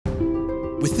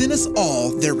Within us all,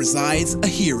 there resides a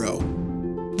hero.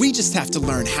 We just have to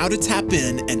learn how to tap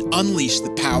in and unleash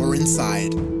the power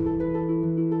inside.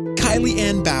 Kylie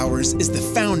Ann Bowers is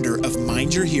the founder of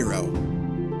Mind Your Hero.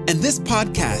 And this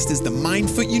podcast is the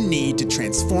mindfoot you need to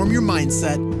transform your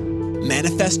mindset,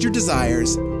 manifest your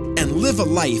desires, and live a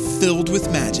life filled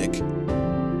with magic.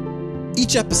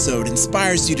 Each episode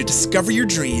inspires you to discover your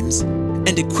dreams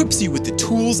and equips you with the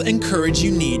tools and courage you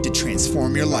need to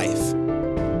transform your life.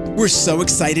 We're so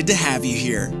excited to have you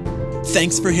here.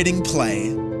 Thanks for hitting play.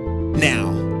 Now,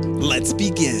 let's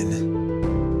begin.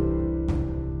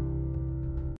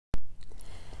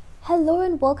 Hello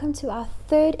and welcome to our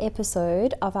third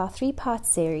episode of our three-part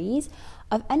series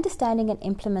of understanding and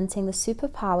implementing the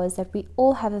superpowers that we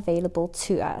all have available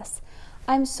to us.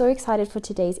 I'm so excited for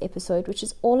today's episode, which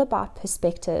is all about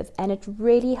perspective, and it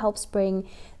really helps bring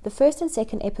the first and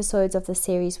second episodes of the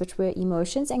series, which were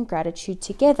emotions and gratitude,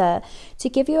 together to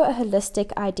give you a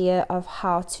holistic idea of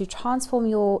how to transform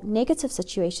your negative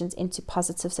situations into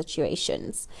positive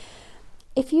situations.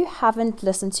 If you haven't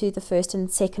listened to the first and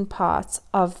second parts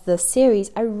of the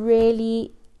series, I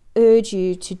really urge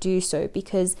you to do so,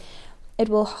 because it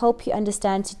will help you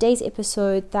understand today's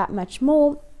episode that much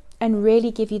more and really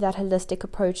give you that holistic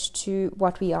approach to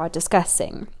what we are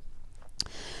discussing.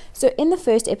 So in the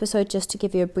first episode, just to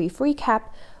give you a brief recap,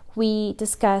 we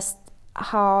discussed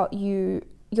how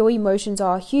your emotions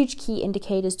are huge key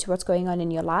indicators to what's going on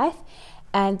in your life.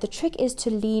 And the trick is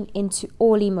to lean into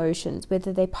all emotions,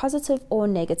 whether they're positive or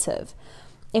negative.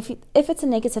 If it's a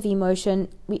negative emotion,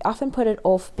 we often put it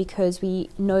off because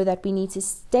we know that we need to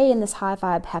stay in this high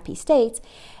vibe, happy state.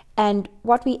 And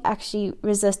what we actually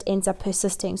resist ends up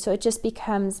persisting. So it just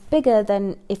becomes bigger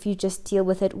than if you just deal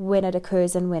with it when it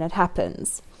occurs and when it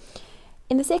happens.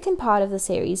 In the second part of the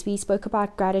series, we spoke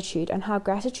about gratitude and how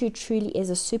gratitude truly is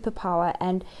a superpower.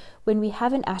 And when we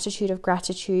have an attitude of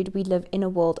gratitude, we live in a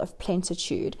world of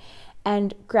plenitude.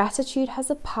 And gratitude has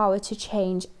the power to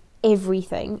change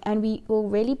everything. And we will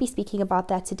really be speaking about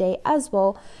that today as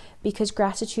well, because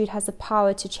gratitude has the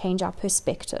power to change our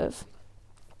perspective.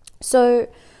 So,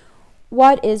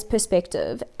 what is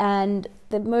perspective? And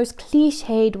the most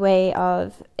cliched way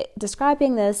of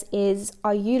describing this is,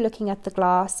 are you looking at the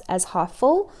glass as half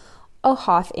full or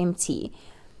half empty?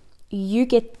 You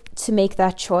get to make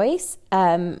that choice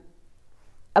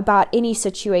about any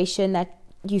situation that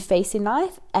you face in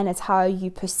life, and it's how you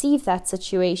perceive that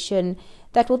situation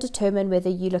that will determine whether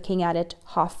you're looking at it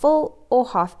half full or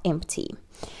half empty.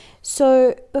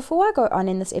 So before I go on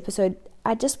in this episode,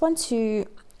 I just want to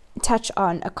touch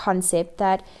on a concept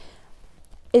that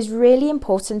is really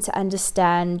important to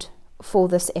understand for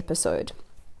this episode.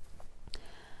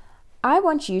 I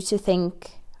want you to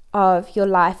think of your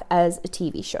life as a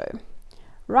TV show.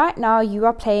 Right now, you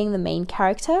are playing the main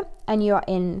character and you are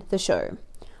in the show.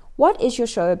 What is your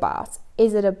show about?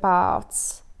 Is it about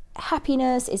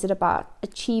happiness? Is it about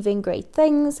achieving great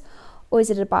things? Or is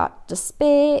it about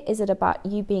despair? Is it about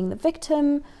you being the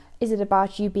victim? Is it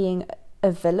about you being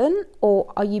a villain,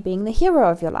 or are you being the hero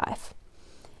of your life?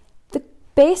 The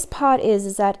best part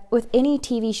is that with any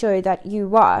TV show that you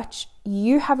watch,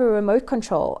 you have a remote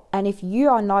control, and if you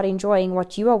are not enjoying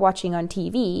what you are watching on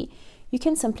TV, you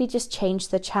can simply just change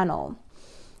the channel.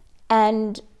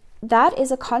 And that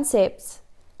is a concept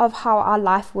of how our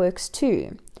life works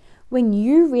too. When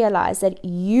you realize that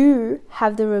you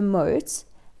have the remote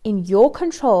in your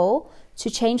control to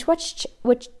change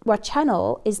what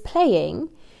channel is playing,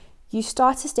 you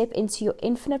start to step into your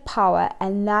infinite power,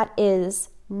 and that is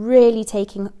really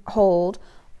taking hold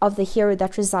of the hero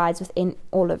that resides within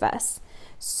all of us.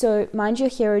 So Mind Your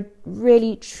Hero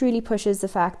really truly pushes the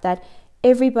fact that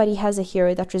everybody has a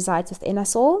hero that resides within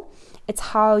us all. It's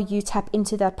how you tap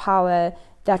into that power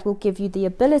that will give you the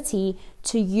ability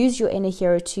to use your inner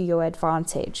hero to your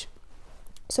advantage.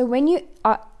 So when you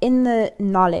are in the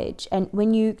knowledge and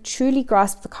when you truly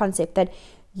grasp the concept that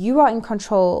you are in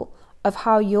control of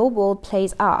how your world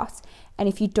plays out, and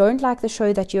if you don't like the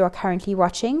show that you are currently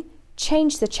watching,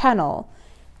 change the channel.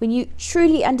 When you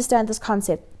truly understand this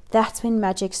concept, that's when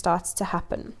magic starts to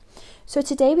happen. So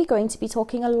today we're going to be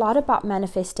talking a lot about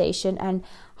manifestation and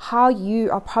how you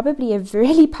are probably a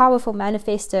really powerful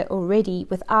manifester already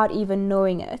without even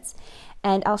knowing it.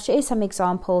 And I'll share some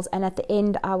examples, and at the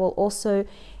end I will also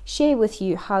share with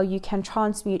you how you can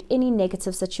transmute any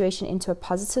negative situation into a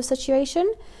positive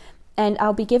situation. And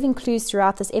I'll be giving clues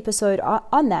throughout this episode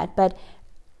on that, but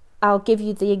I'll give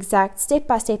you the exact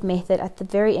step-by-step method at the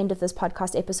very end of this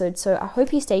podcast episode. So I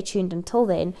hope you stay tuned until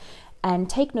then and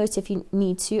take notes if you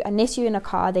need to. Unless you're in a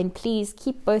car, then please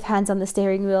keep both hands on the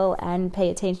steering wheel and pay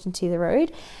attention to the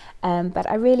road. But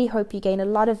I really hope you gain a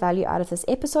lot of value out of this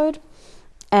episode.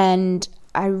 and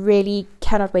I really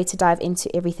cannot wait to dive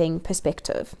into everything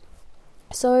perspective.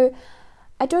 So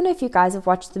I don't know if you guys have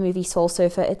watched the movie Soul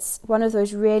Surfer. It's one of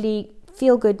those really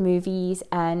feel-good movies,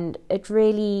 and it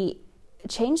really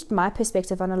changed my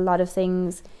perspective on a lot of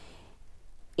things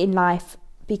in life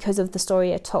because of the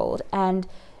story it told. And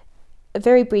a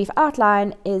very brief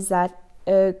outline is that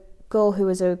a girl who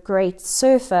was a great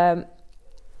surfer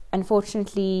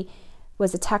unfortunately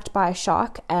was attacked by a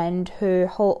shark, and her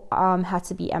whole arm had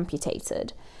to be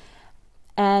amputated.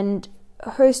 And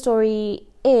her story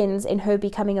ends in her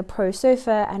becoming a pro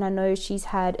surfer, and I know she's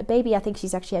had a baby. I think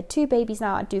she's actually had 2 babies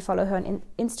now. I do follow her on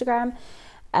Instagram.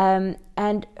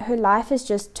 And her life has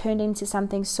just turned into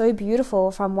something so beautiful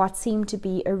from what seemed to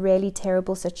be a really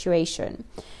terrible situation.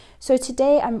 So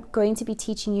today I'm going to be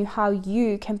teaching you how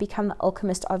you can become the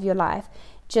alchemist of your life,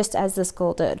 just as this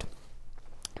girl did.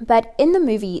 But in the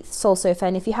movie Soul Surfer,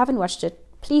 and if you haven't watched it,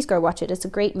 please go watch it. It's a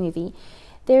great movie.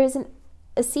 There is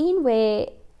a scene where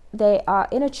they are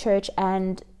in a church,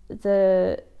 and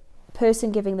the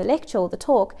person giving the lecture or the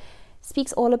talk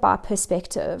speaks all about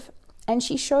perspective. And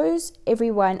she shows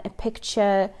everyone a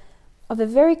picture of a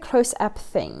very close-up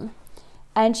thing.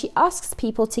 And she asks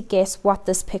people to guess what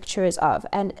this picture is of.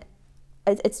 And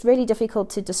it's really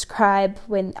difficult to describe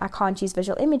when I can't use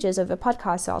visual images of a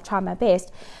podcast, so I'll try my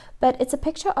best. But it's a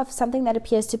picture of something that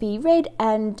appears to be red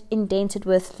and indented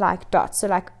with like dots. So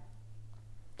like,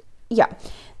 yeah,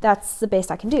 that's the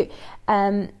best I can do.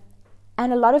 And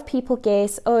a lot of people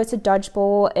guess, oh, it's a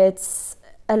dodgeball, it's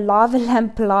a lava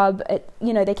lamp blob.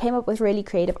 They came up with really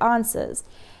creative answers.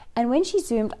 And when she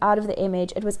zoomed out of the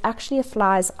image, it was actually a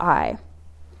fly's eye.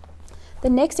 The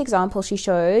next example she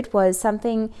showed was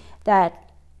something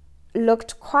that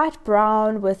looked quite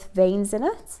brown with veins in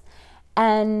it.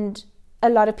 And a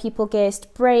lot of people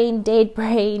guessed brain, dead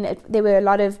brain. There were a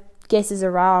lot of guesses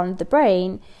around the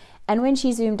brain. And when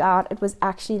she zoomed out, it was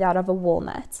actually that of a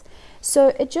walnut. So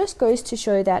it just goes to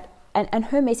show that, and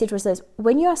her message was this: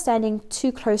 when you are standing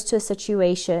too close to a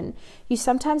situation, you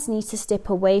sometimes need to step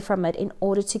away from it in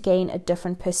order to gain a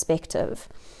different perspective.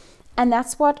 And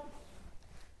that's what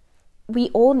we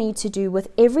all need to do with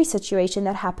every situation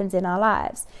that happens in our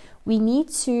lives. We need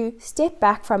to step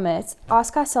back from it,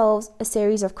 ask ourselves a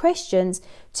series of questions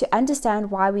to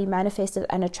understand why we manifested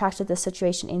and attracted the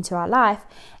situation into our life.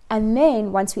 And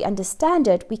then once we understand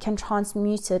it, we can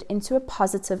transmute it into a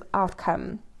positive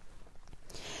outcome.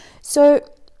 So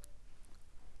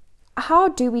how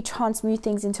do we transmute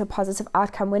things into a positive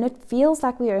outcome when it feels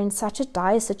like we are in such a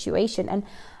dire situation? And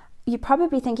you're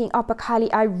probably thinking, oh, but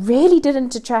Kylie, I really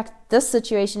didn't attract this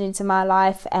situation into my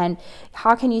life. And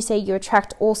how can you say you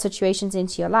attract all situations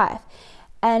into your life?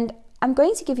 And I'm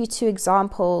going to give you 2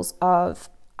 examples of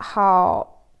how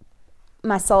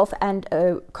myself and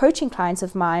coaching clients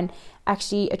of mine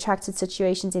actually attracted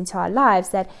situations into our lives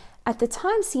that at the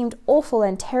time seemed awful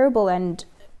and terrible and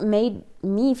made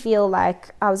me feel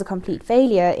like I was a complete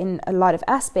failure in a lot of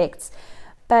aspects.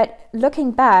 But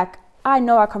looking back, I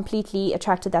know I completely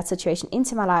attracted that situation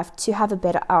into my life to have a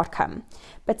better outcome.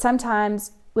 But sometimes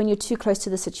when you're too close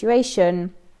to the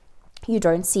situation, you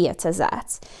don't see it as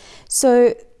that.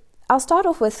 So I'll start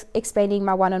off with explaining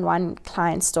my one-on-one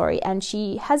client story. And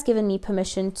she has given me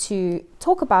permission to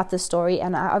talk about this story.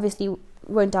 And I obviously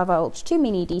won't divulge too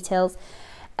many details.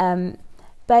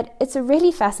 But it's a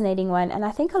really fascinating one. And I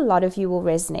think a lot of you will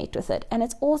resonate with it. And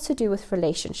it's all to do with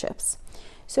relationships.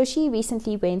 So she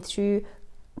recently went through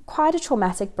quite a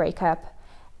traumatic breakup,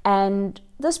 and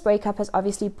this breakup has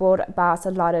obviously brought about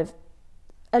a lot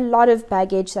of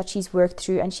baggage that she's worked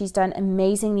through, and she's done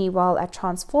amazingly well at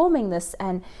transforming this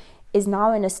and is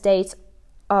now in a state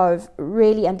of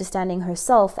really understanding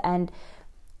herself and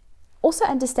also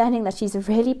understanding that she's a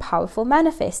really powerful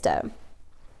manifester.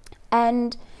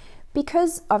 And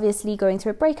because obviously going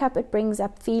through a breakup, it brings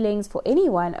up feelings for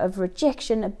anyone of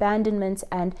rejection, abandonment,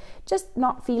 and just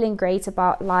not feeling great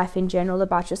about life in general,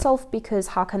 about yourself, because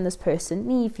how can this person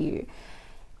leave you?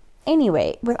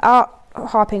 Anyway, without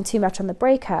harping too much on the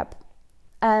breakup,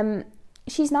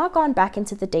 she's now gone back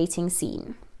into the dating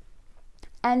scene.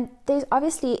 And there's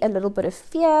obviously a little bit of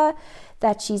fear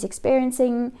that she's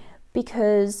experiencing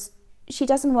because she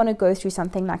doesn't want to go through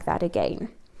something like that again.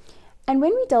 And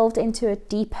when we delved into it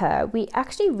deeper, we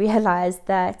actually realized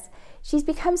that she's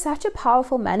become such a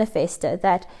powerful manifester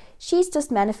that she's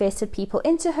just manifested people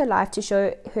into her life to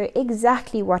show her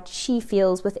exactly what she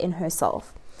feels within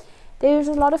herself. There's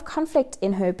a lot of conflict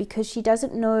in her because she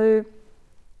doesn't know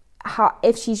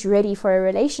if she's ready for a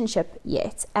relationship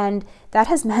yet. And that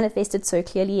has manifested so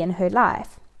clearly in her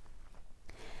life.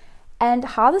 And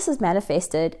how this is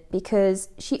manifested, because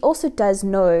she also does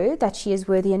know that she is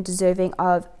worthy and deserving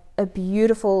of a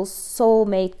beautiful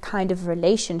soulmate kind of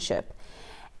relationship.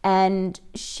 And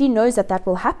she knows that that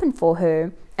will happen for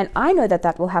her. And I know that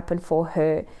that will happen for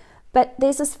her. But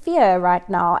there's this fear right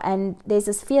now. And there's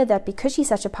this fear that because she's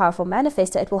such a powerful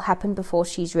manifester, it will happen before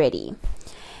she's ready.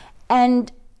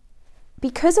 And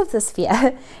because of this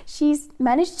fear, she's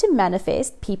managed to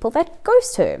manifest people that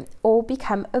ghost her or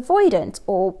become avoidant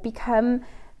or become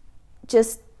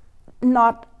just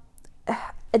not,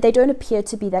 they don't appear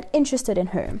to be that interested in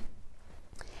her.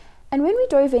 And when we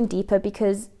dove in deeper,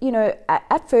 because,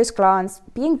 at first glance,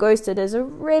 being ghosted is a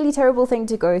really terrible thing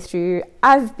to go through.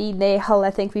 I've been there. Hell,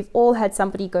 I think we've all had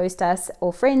somebody ghost us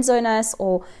or friend zone us,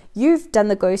 or you've done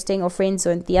the ghosting or friend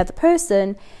zone the other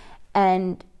person.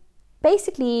 And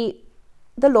basically,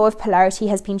 the law of polarity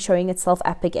has been showing itself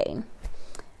up again.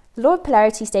 The law of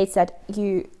polarity states that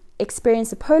you experience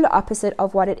the polar opposite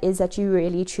of what it is that you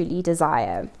really, truly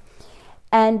desire.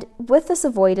 And with this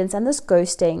avoidance and this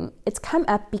ghosting, it's come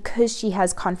up because she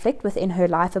has conflict within her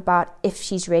life about if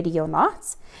she's ready or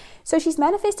not. So she's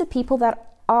manifested people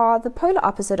that are the polar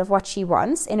opposite of what she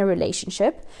wants in a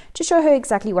relationship to show her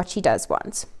exactly what she does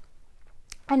want.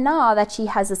 And now that she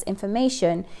has this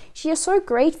information, she is so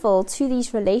grateful to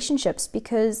these relationships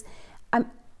because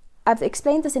I've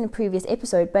explained this in a previous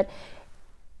episode, but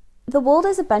the world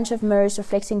is a bunch of mirrors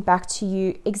reflecting back to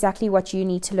you exactly what you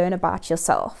need to learn about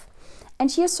yourself. And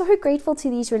she is so grateful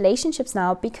to these relationships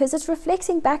now because it's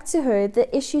reflecting back to her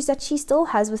the issues that she still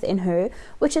has within her,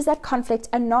 which is that conflict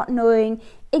and not knowing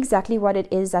exactly what it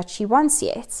is that she wants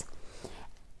yet.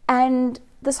 And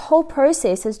this whole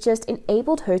process has just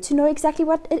enabled her to know exactly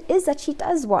what it is that she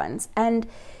does want. And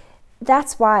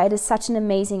that's why it is such an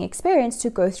amazing experience to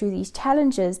go through these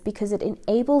challenges, because it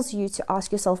enables you to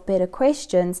ask yourself better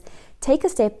questions, take a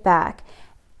step back.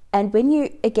 And when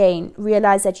you, again,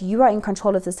 realize that you are in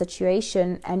control of the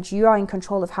situation and you are in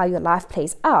control of how your life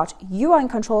plays out, you are in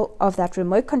control of that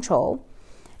remote control,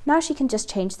 now she can just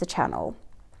change the channel.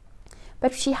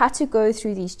 But she had to go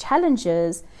through these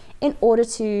challenges in order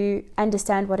to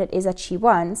understand what it is that she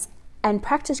wants and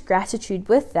practice gratitude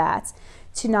with that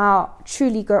to now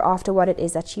truly go after what it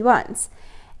is that she wants.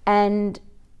 And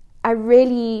I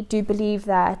really do believe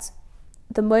that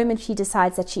the moment she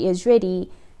decides that she is ready,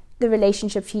 the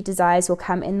relationship she desires will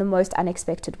come in the most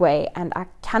unexpected way. And I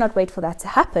cannot wait for that to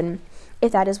happen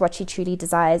if that is what she truly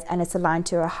desires and it's aligned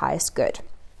to her highest good.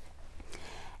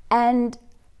 And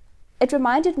it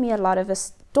reminded me a lot of a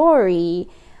story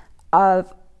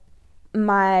of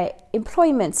my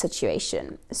employment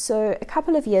situation. So a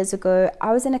couple of years ago,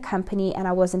 I was in a company and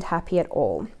I wasn't happy at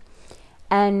all.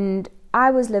 And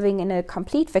I was living in a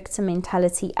complete victim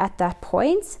mentality at that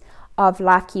point of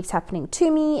life keeps happening to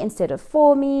me instead of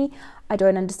for me. I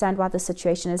don't understand why the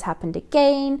situation has happened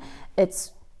again.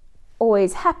 It's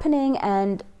always happening.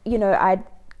 And, I'd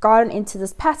gotten into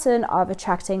this pattern of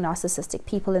attracting narcissistic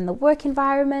people in the work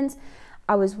environment.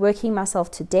 I was working myself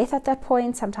to death at that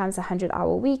point, sometimes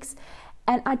 100-hour weeks.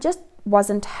 And I just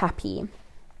wasn't happy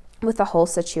with the whole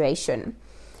situation.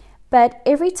 But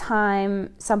every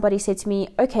time somebody said to me,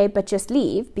 okay, but just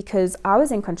leave, because I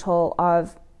was in control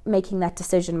of making that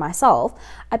decision myself,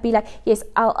 I'd be like, yes,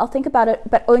 I'll think about it,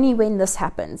 but only when this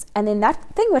happens. And then that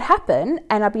thing would happen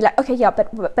and I'd be like, okay, yeah,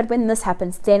 but when this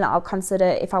happens, then I'll consider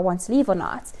if I want to leave or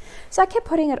not. So I kept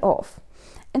putting it off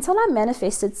until I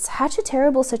manifested such a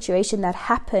terrible situation that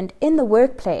happened in the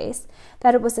workplace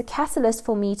that it was a catalyst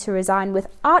for me to resign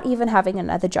without even having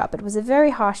another job. It was a very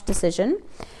harsh decision,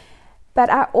 but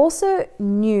I also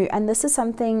knew, and this is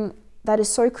something that is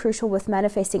so crucial with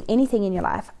manifesting anything in your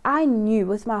life, I knew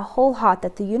with my whole heart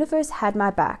that the universe had my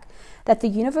back, that the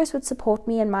universe would support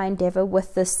me in my endeavor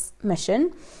with this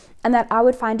mission, and that I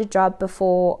would find a job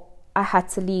before I had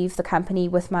to leave the company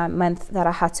with my month that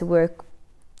I had to work,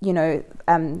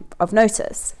 of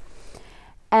notice.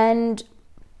 And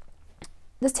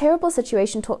this terrible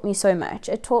situation taught me so much.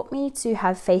 It taught me to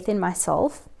have faith in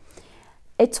myself.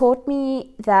 It taught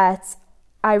me that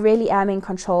I really am in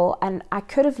control and I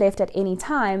could have left at any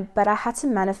time, but I had to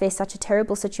manifest such a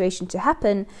terrible situation to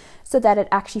happen so that it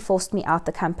actually forced me out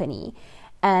the company.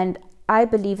 And I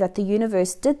believe that the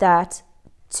universe did that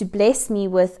to bless me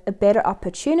with a better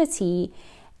opportunity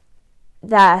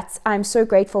that I'm so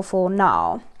grateful for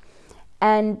now.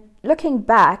 And looking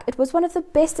back, it was one of the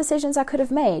best decisions I could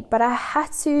have made, but I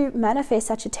had to manifest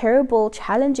such a terrible,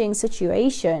 challenging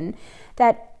situation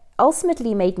that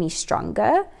ultimately made me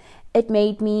stronger. It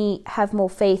made me have more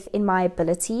faith in my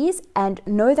abilities and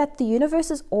know that the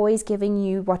universe is always giving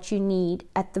you what you need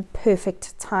at the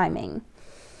perfect timing.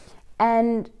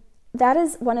 And that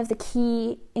is one of the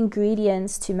key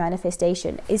ingredients to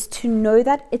manifestation, is to know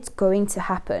that it's going to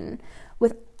happen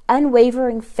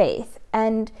unwavering faith.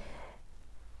 And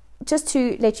just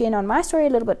to let you in on my story a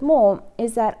little bit more,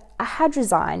 is that I had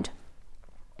resigned.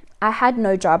 I had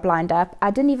no job lined up.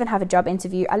 I didn't even have a job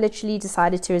interview. I literally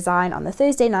decided to resign on the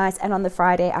Thursday night, and on the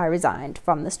Friday I resigned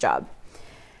from this job.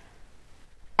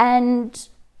 And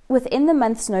within the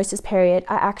month's notice period,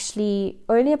 I actually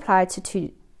only applied to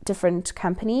 2 different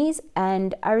companies,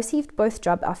 and I received both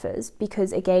job offers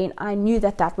because, again, I knew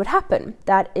that that would happen.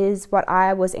 That is what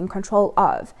I was in control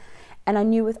of. And I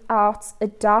knew without a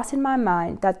doubt in my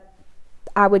mind that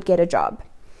I would get a job.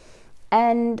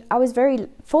 And I was very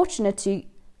fortunate to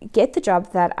get the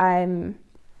job that I'm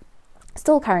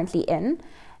still currently in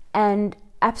and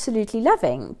absolutely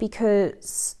loving,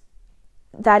 because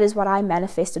that is what I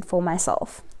manifested for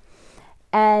myself.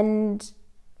 And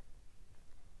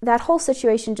that whole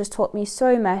situation just taught me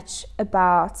so much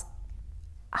about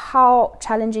how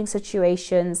challenging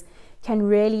situations can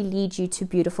really lead you to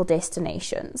beautiful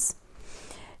destinations.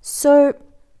 So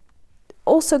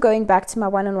also going back to my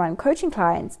one-on-one coaching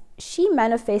clients, she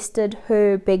manifested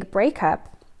her big breakup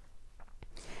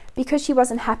because she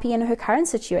wasn't happy in her current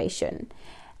situation.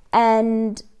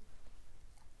 And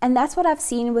that's what I've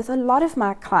seen with a lot of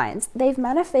my clients. They've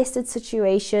manifested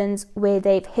situations where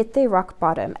they've hit their rock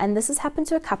bottom. And this has happened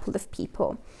to a couple of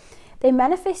people. They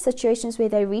manifest situations where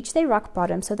they reach their rock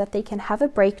bottom so that they can have a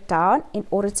breakdown in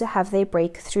order to have their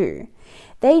breakthrough.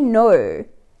 They know,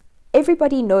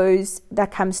 everybody knows that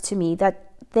comes to me,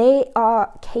 that they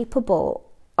are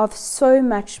capable of so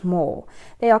much more.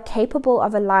 They are capable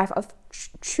of a life of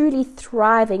truly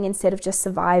thriving instead of just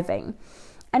surviving.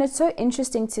 And it's so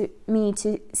interesting to me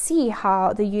to see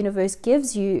how the universe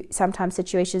gives you sometimes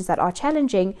situations that are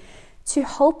challenging to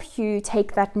help you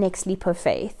take that next leap of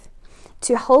faith,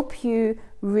 to help you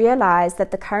realize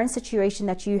that the current situation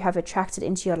that you have attracted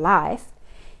into your life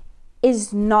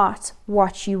is not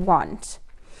what you want.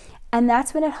 And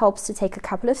that's when it helps to take a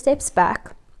couple of steps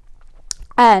back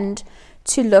and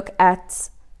to look at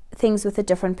things with a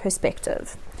different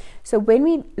perspective. So when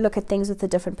we look at things with a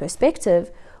different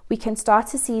perspective, we can start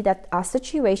to see that our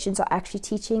situations are actually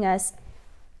teaching us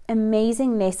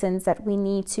amazing lessons that we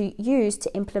need to use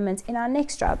to implement in our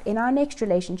next job, in our next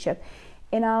relationship,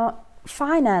 in our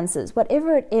finances,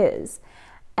 whatever it is.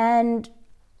 And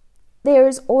there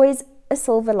is always a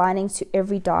silver lining to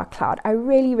every dark cloud. I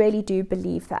really, really do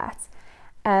believe that.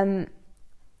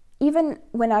 Even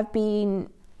when I've been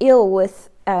ill with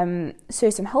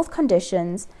certain health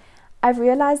conditions, I've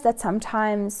realized that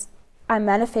sometimes I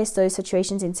manifest those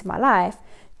situations into my life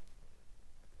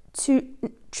to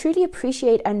truly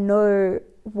appreciate and know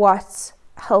what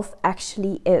health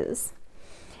actually is,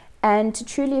 and to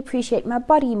truly appreciate my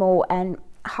body more and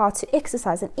how to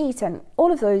exercise and eat and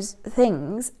all of those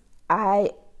things.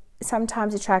 I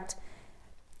sometimes attract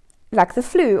like the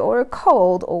flu or a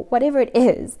cold or whatever it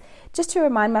is, just to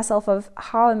remind myself of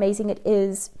how amazing it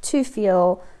is to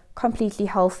feel completely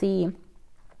healthy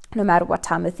no matter what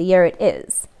time of the year it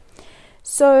is.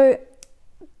 So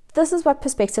this is what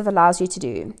perspective allows you to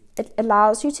do. It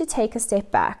allows you to take a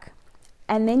step back,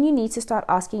 and then you need to start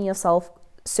asking yourself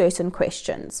certain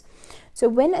questions. So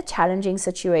when a challenging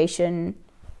situation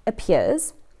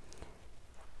appears,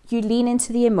 you lean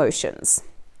into the emotions.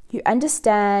 You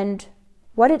understand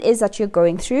what it is that you're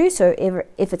going through. So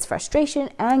if it's frustration,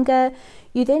 anger,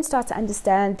 you then start to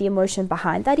understand the emotion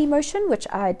behind that emotion, which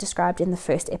I described in the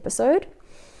first episode.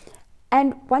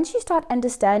 And once you start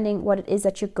understanding what it is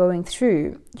that you're going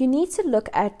through, you need to look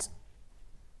at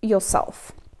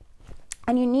yourself.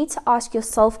 And you need to ask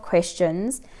yourself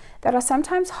questions that are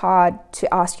sometimes hard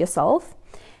to ask yourself.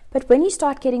 But when you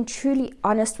start getting truly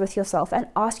honest with yourself and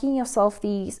asking yourself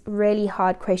these really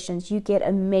hard questions, you get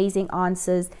amazing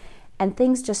answers, and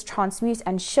things just transmute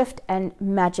and shift, and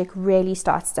magic really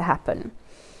starts to happen.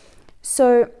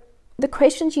 So the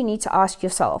questions you need to ask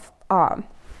yourself are: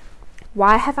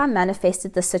 why have I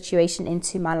manifested this situation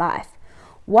into my life?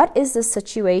 What is the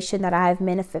situation that I have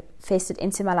manifested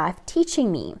into my life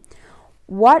teaching me?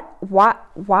 Why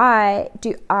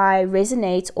do I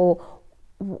resonate, or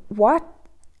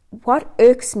what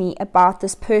irks me about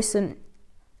this person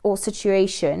or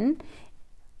situation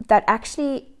that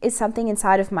actually is something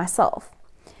inside of myself?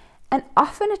 And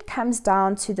often it comes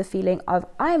down to the feeling of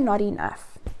I am not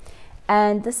enough.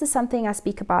 And this is something I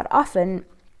speak about often,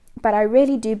 but I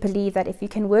really do believe that if you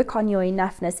can work on your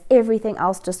enoughness, everything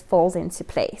else just falls into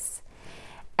place.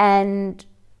 And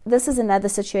this is another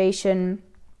situation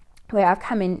where I've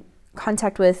come in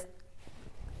contact with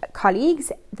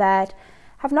colleagues that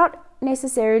have not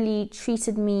necessarily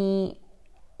treated me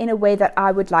in a way that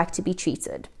I would like to be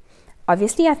treated.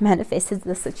 Obviously, I've manifested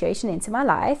this situation into my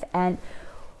life, and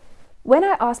when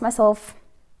I ask myself,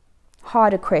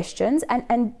 harder questions.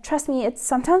 And trust me, it's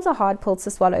sometimes a hard pill to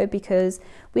swallow, because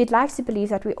we'd like to believe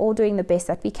that we're all doing the best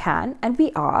that we can, and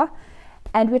we are.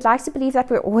 And we'd like to believe that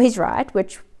we're always right,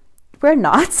 which we're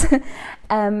not.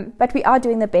 But we are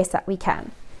doing the best that we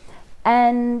can.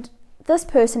 And this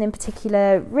person in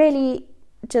particular really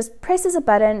just presses a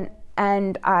button,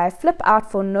 and I flip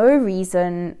out for no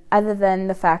reason other than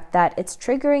the fact that it's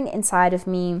triggering inside of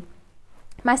me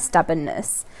my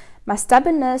stubbornness. My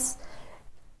stubbornness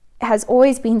has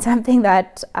always been something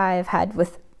that I've had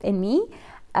within me,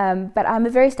 but I'm a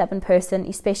very stubborn person,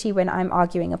 especially when I'm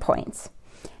arguing a point.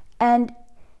 And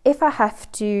if I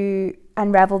have to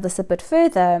unravel this a bit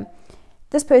further,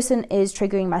 this person is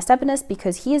triggering my stubbornness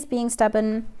because he is being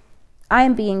stubborn, I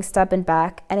am being stubborn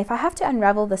back. And if I have to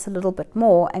unravel this a little bit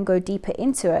more and go deeper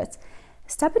into it,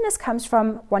 stubbornness comes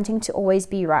from wanting to always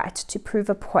be right, to prove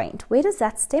a point. Where does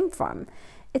that stem from?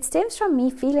 It stems from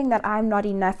me feeling that I'm not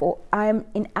enough, or I'm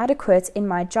inadequate in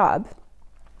my job.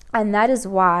 And that is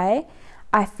why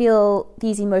I feel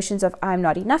these emotions of I'm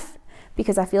not enough,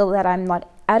 because I feel that I'm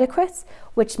not adequate,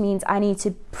 which means I need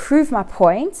to prove my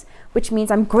point, which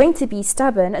means I'm going to be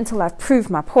stubborn until I've proved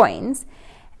my point.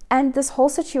 And this whole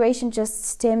situation just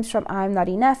stems from I'm not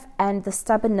enough, and the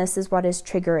stubbornness is what is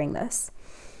triggering this.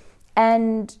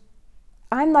 And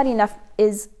I'm not enough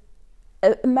is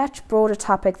a much broader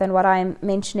topic than what I'm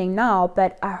mentioning now,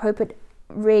 but I hope it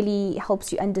really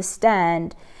helps you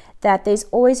understand that there's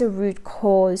always a root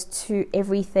cause to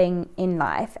everything in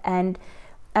life. And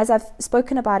as I've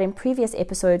spoken about in previous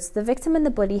episodes, the victim and the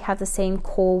bully have the same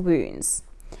core wounds,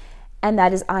 and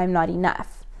that is I'm not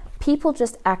enough. People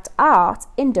just act out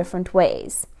in different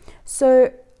ways.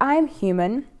 So I'm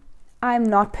human, I'm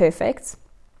not perfect,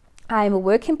 I'm a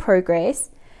work in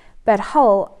progress, but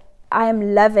hell, I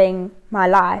am loving my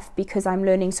life because I'm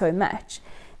learning so much.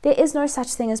 There is no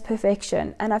such thing as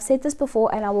perfection, and I've said this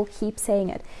before and I will keep saying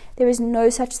it. There is no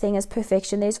such thing as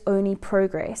perfection, there's only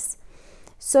progress.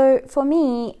 So for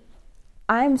me,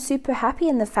 I'm super happy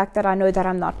in the fact that I know that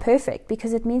I'm not perfect,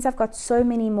 because it means I've got so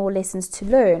many more lessons to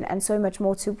learn and so much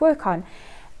more to work on.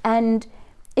 And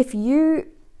if you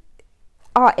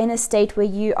are in a state where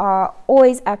you are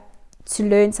always up to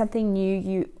learn something new,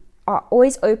 you are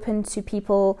always open to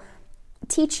people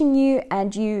teaching you,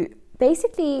 and you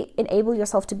basically enable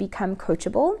yourself to become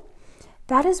coachable,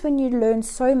 that is when you learn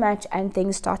so much and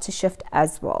things start to shift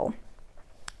as well.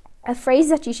 A phrase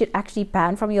that you should actually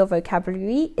ban from your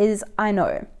vocabulary is I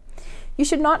know. You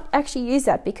should not actually use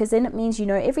that, because then it means you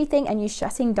know everything and you're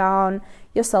shutting down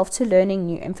yourself to learning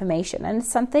new information. And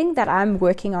it's something that I'm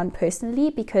working on personally,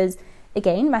 because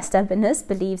again, my stubbornness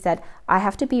believes that I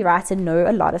have to be right and know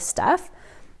a lot of stuff.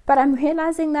 But I'm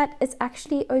realizing that it's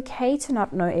actually okay to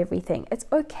not know everything. It's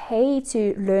okay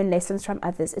to learn lessons from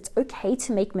others. It's okay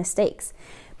to make mistakes,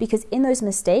 because in those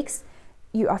mistakes,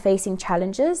 you are facing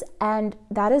challenges, and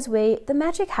that is where the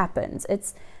magic happens.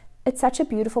 It's such a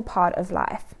beautiful part of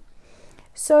life.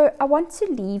 So I want to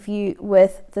leave you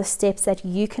with the steps that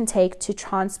you can take to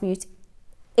transmute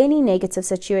any negative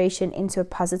situation into a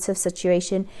positive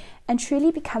situation and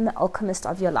truly become the alchemist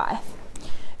of your life.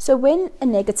 So when a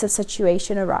negative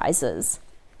situation arises,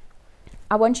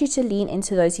 I want you to lean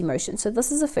into those emotions. So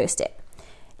this is the first step.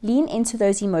 Lean into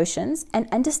those emotions and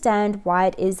understand why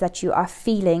it is that you are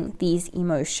feeling these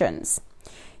emotions.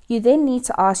 You then need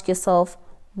to ask yourself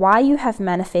why you have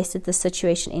manifested this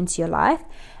situation into your life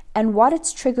and what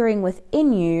it's triggering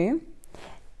within you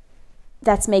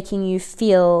that's making you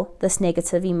feel this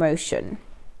negative emotion.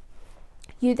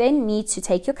 You then need to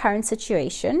take your current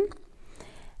situation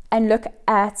and look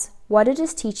at what it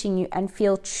is teaching you and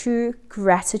feel true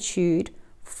gratitude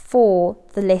for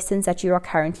the lessons that you are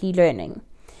currently learning.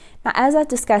 Now, as I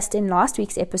discussed in last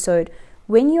week's episode,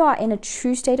 when you are in a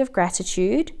true state of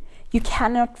gratitude, you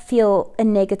cannot feel a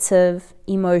negative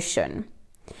emotion.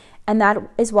 And that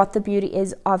is what the beauty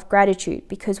is of gratitude,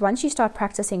 because once you start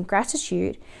practicing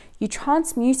gratitude, you're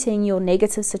transmuting your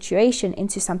negative situation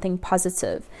into something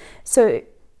positive. So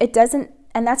it doesn't,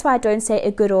 and that's why I don't say a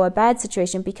good or a bad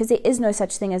situation, because there is no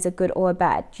such thing as a good or a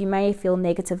bad. You may feel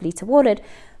negatively toward it,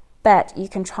 but you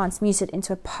can transmute it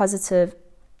into a positive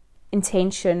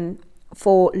intention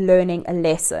for learning a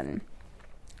lesson.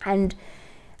 And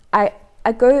I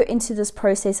go into this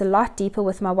process a lot deeper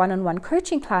with my one-on-one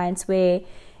coaching clients, where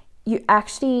you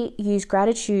actually use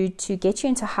gratitude to get you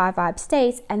into high vibe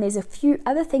states, and there's a few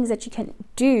other things that you can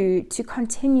do to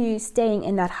continue staying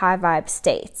in that high vibe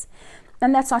state.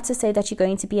 And that's not to say that you're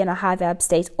going to be in a high vibe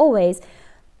state always,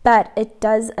 but it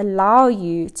does allow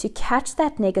you to catch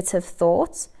that negative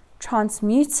thought,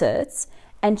 transmute it,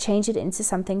 and change it into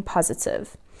something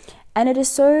positive. And it is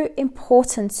so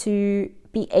important to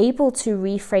be able to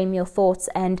reframe your thoughts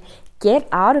and get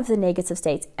out of the negative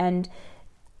states and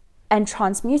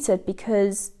transmute it,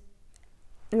 because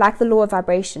like the law of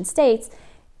vibration states,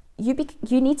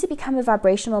 you need to become a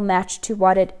vibrational match to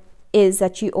what it is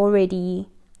that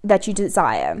you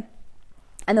desire.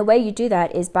 And the way you do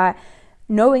that is by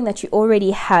knowing that you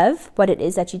already have what it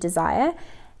is that you desire,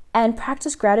 and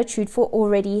practice gratitude for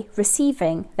already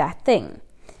receiving that thing.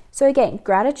 So again,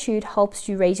 gratitude helps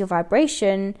you raise your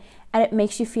vibration, and it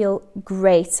makes you feel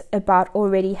great about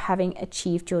already having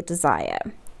achieved your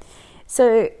desire.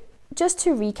 So just to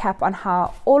recap on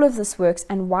how all of this works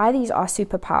and why these are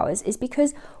superpowers, is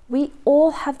because we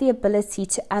all have the ability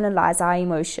to analyze our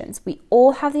emotions. We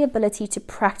all have the ability to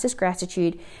practice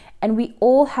gratitude, and we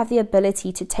all have the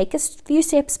ability to take a few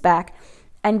steps back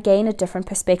and gain a different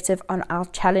perspective on our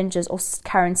challenges or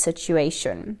current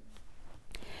situation.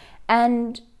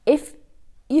 And if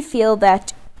you feel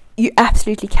that you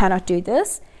absolutely cannot do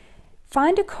this,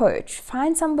 find a coach,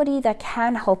 find somebody that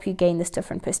can help you gain this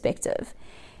different perspective.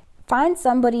 Find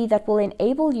somebody that will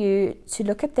enable you to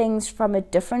look at things from a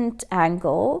different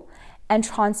angle and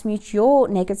transmute your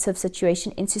negative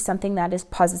situation into something that is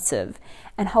positive,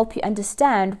 and help you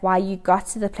understand why you got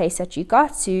to the place that you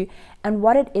got to and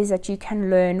what it is that you can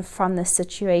learn from this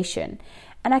situation.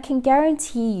 And I can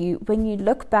guarantee you, when you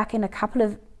look back in a couple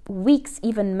of weeks,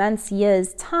 even months,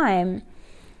 years' time,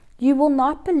 you will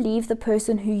not believe the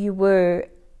person who you were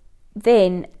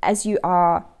then as you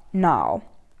are now.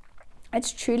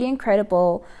 It's truly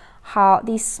incredible how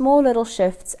these small little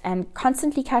shifts and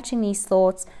constantly catching these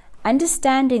thoughts,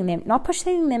 understanding them, not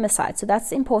pushing them aside. So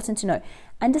that's important to know.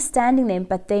 Understanding them,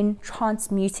 but then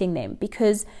transmuting them,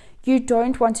 because you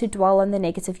don't want to dwell on the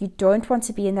negative. You don't want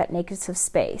to be in that negative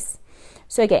space.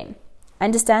 So again,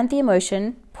 understand the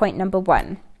emotion, point number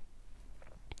 1.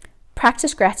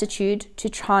 Practice gratitude to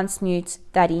transmute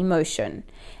that emotion,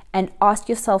 and ask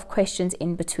yourself questions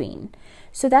in between.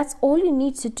 So that's all you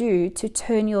need to do to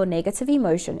turn your negative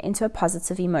emotion into a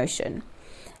positive emotion.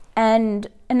 And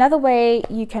another way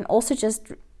you can also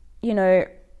just,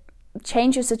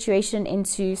 change your situation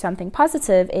into something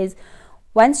positive is,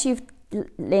 once you've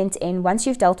lent in, once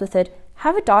you've dealt with it,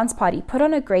 have a dance party, put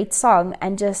on a great song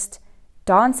and just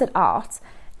dance it out.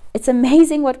 It's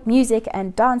amazing what music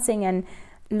and dancing and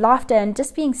laughter and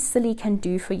just being silly can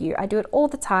do for you. I do it all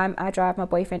the time. I drive my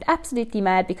boyfriend absolutely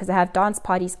mad because I have dance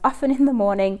parties often in the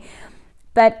morning,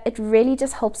 but it really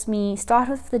just helps me start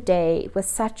off the day with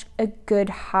such a good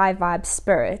high vibe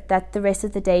spirit that the rest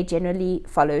of the day generally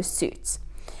follows suit.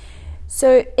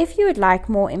 So if you would like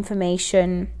more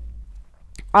information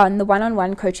on the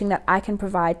one-on-one coaching that I can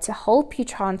provide to help you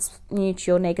transmute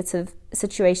your negative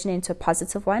situation into a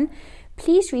positive one,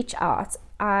 please reach out.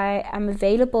 I am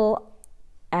available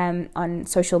on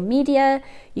social media.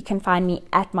 You can find me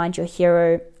at Mind Your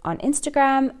Hero on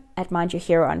Instagram, at Mind Your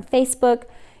Hero on Facebook.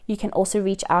 You can also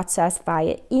reach out to us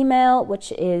via email,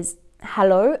 which is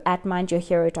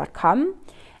hello@mindyourhero.com.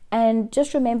 And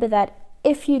just remember that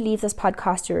if you leave this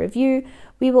podcast a review,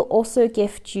 we will also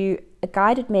gift you a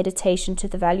guided meditation to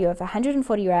the value of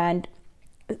 140 Rand.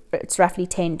 It's roughly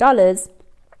 $10.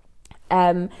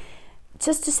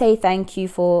 Just to say thank you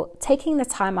for taking the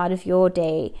time out of your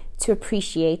day to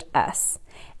appreciate us.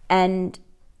 And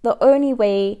the only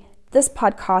way this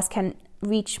podcast can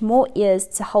reach more ears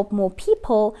to help more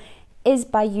people is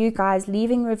by you guys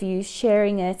leaving reviews,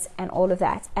 sharing it, and all of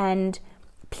that. And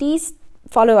please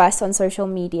follow us on social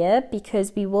media,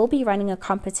 because we will be running a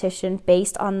competition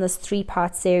based on this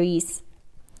 3-part series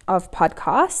of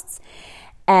podcasts.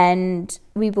 And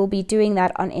we will be doing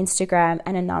that on Instagram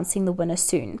and announcing the winner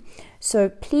soon. So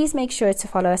please make sure to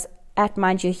follow us at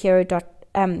Mind Your Hero, just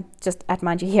at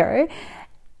Mind Your Hero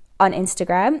on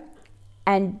Instagram,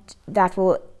 and that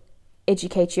will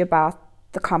educate you about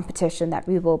the competition that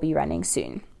we will be running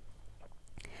soon.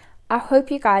 I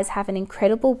hope you guys have an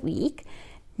incredible week.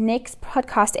 Next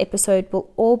podcast episode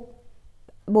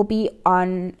will be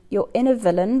on your inner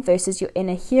villain versus your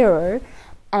inner hero,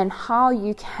 and how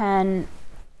you can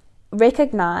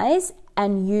recognize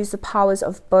and use the powers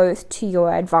of both to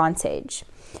your advantage.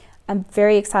 I'm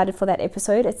very excited for that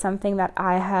episode. It's something that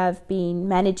I have been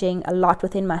managing a lot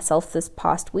within myself this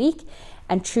past week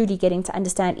and truly getting to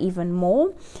understand even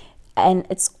more. And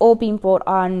it's all been brought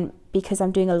on because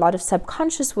I'm doing a lot of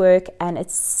subconscious work, and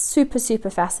it's super, super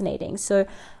fascinating. So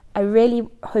I really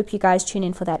hope you guys tune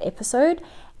in for that episode,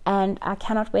 and I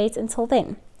cannot wait until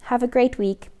then. Have a great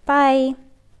week. Bye.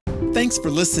 Thanks for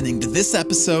listening to this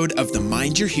episode of the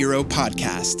Mind Your Hero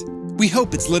podcast. We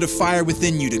hope it's lit a fire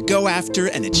within you to go after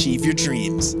and achieve your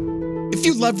dreams. If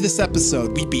you loved this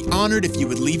episode, we'd be honored if you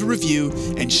would leave a review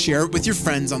and share it with your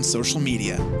friends on social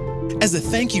media. As a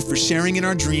thank you for sharing in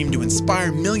our dream to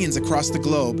inspire millions across the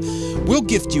globe, we'll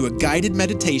gift you a guided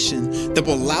meditation that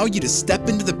will allow you to step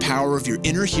into the power of your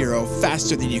inner hero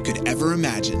faster than you could ever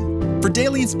imagine. For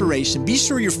daily inspiration, be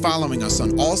sure you're following us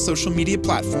on all social media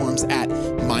platforms at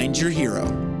Mind Your Hero.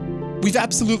 We've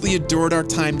absolutely adored our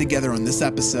time together on this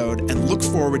episode and look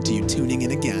forward to you tuning in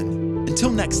again.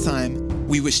 Until next time,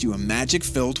 we wish you a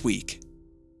magic-filled week.